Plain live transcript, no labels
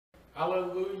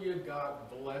Hallelujah. God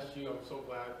bless you. I'm so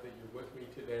glad that you're with me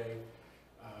today.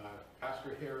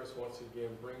 Pastor Harris, once again,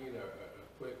 bringing a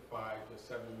quick 5 to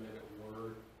 7 minute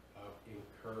word of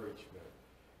encouragement.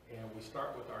 And we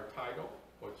start with our title,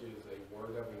 which is a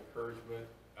word of encouragement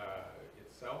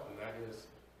itself, and that is,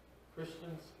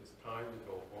 Christians, it's time to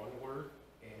go onward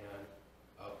and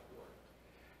upward.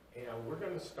 And we're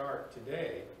going to start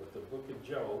today with the book of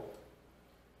Job.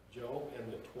 Job in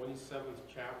the 27th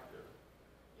chapter.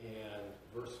 And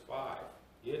verse 5,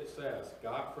 it says,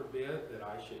 God forbid that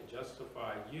I should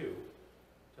justify you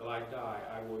till I die.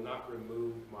 I will not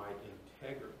remove my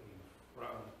integrity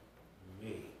from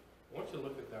me. I want you to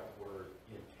look at that word,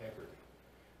 integrity.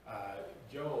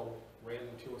 Job ran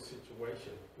into a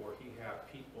situation where he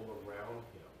had people around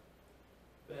him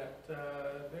that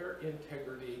their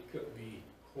integrity could be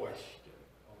questioned.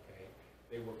 Okay,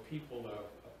 they were people of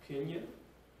opinion.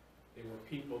 They were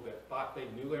people that thought they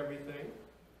knew everything.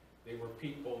 They were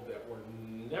people that were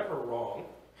never wrong.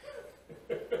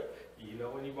 Do you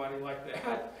know anybody like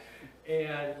that?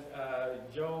 And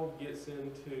Job gets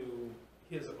into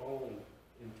his own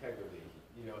integrity.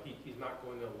 You know, he's not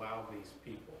going to allow these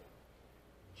people.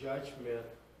 Judgment,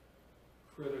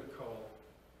 critical,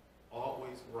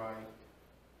 always right,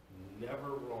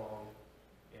 never wrong.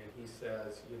 And he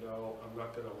says, you know, I'm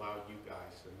not going to allow you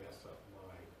guys to mess up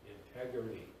my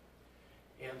integrity.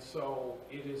 And so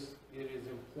it is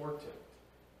important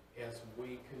as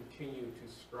we continue to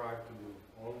strive to move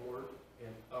onward and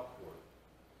upward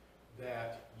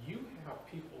that you have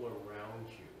people around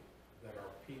you that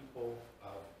are people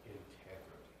of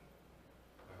integrity.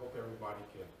 I hope everybody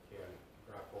can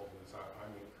grab hold of this.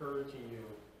 I'm encouraging you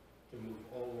to move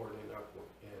onward and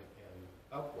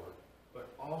upward, but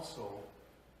also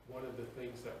one of the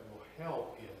things that will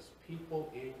help is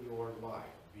people in your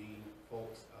life being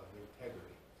folks of integrity.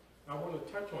 I want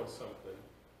to touch on something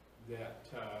that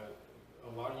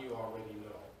a lot of you already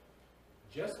know.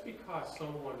 Just because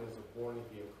someone is a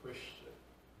born-again Christian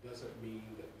doesn't mean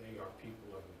that they are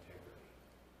people of integrity.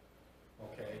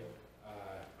 Okay?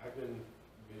 I've been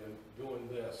doing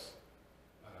this,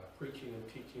 preaching and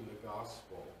teaching the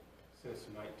gospel since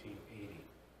 1980.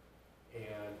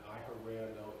 And I have ran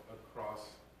across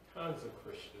tons of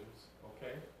Christians,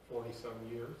 okay,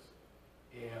 40-some years.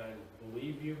 And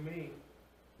believe you me,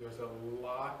 there's a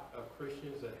lot of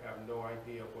Christians that have no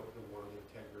idea what the word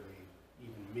integrity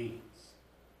even means.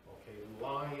 Okay,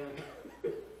 lying,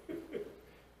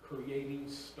 creating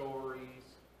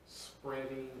stories,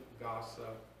 spreading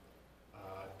gossip,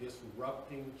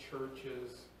 disrupting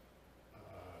churches,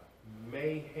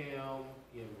 mayhem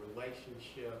in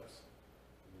relationships.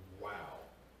 Wow.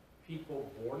 People,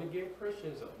 born-again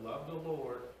Christians that love the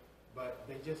Lord, but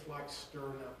they just like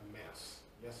stirring up mess.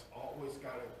 Just always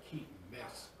got to keep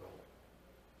mess going.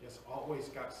 Just always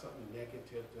got something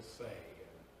negative to say.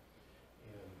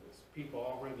 And people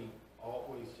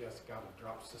always just got to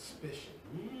drop suspicion.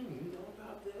 You know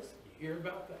about this? You hear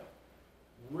about that?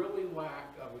 Really lack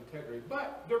of integrity.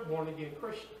 But they're born-again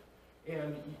Christian.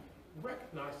 And you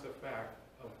recognize the fact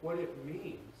of what it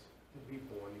means to be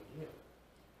born again.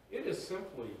 It is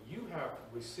simply, you have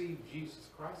received Jesus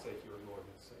Christ as your Lord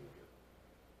and Savior.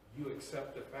 You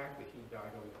accept the fact that he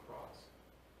died on the cross.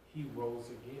 He rose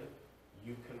again.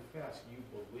 You confess, you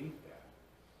believe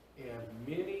that. And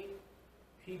many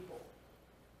people,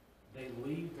 they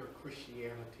leave their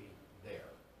Christianity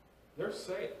there. They're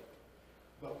saved.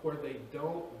 But where they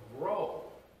don't grow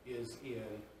is in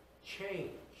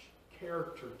change,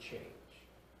 character change.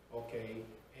 Okay?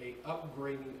 A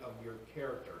upgrading of your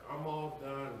character. I'm all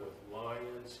done with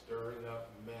lying, stirring up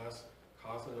mess,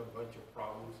 causing a bunch of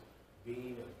problems,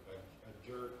 being a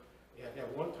jerk.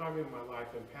 At one time in my life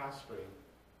in pastoring,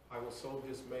 I was so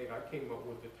dismayed, I came up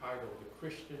with the title, The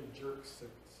Christian Jerk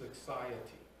Society.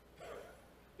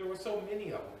 There were so many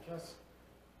of them. Just,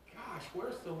 gosh,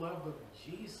 where's the love of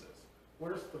Jesus?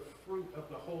 Where's the fruit of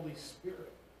the Holy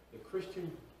Spirit? The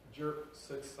Christian Jerk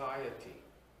Society.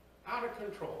 Out of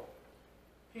control.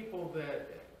 People that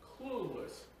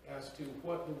clueless as to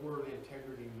what the word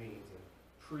integrity means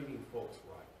and treating folks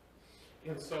right.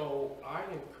 And so I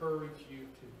encourage you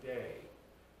today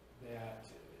that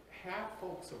have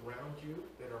folks around you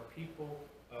that are people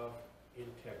of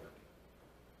integrity.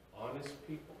 Honest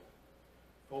people.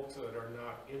 Folks that are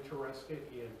not interested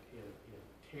in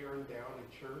tearing down a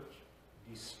church,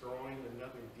 destroying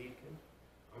another deacon.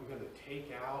 I'm going to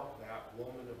take out that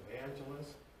woman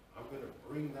evangelist. I'm going to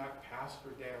bring that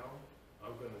pastor down.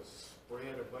 I'm going to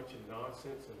spread a bunch of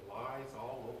nonsense and lies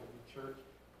all over the church.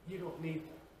 You don't need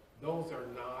them. Those are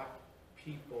not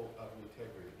people of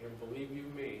integrity. And believe you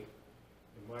me,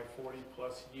 in my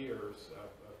 40-plus years of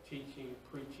teaching,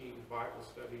 preaching, Bible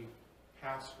study,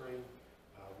 pastoring.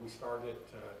 We started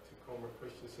Tacoma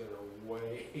Christian Center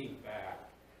way back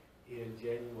in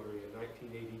January of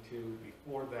 1982.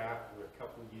 Before that, for a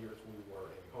couple of years, we were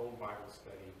a home Bible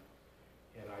study.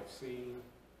 And I've seen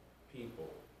people,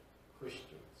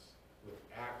 Christians, with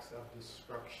acts of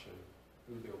destruction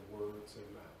through their words and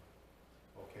mouth.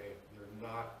 Okay? They're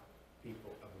not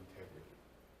people of integrity.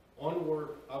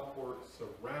 Onward, upward,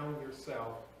 surround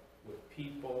yourself with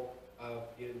people of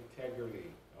integrity.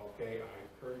 Okay? I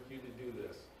encourage you to do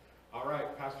this. All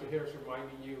right, Pastor Harris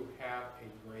reminding you, have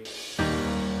a great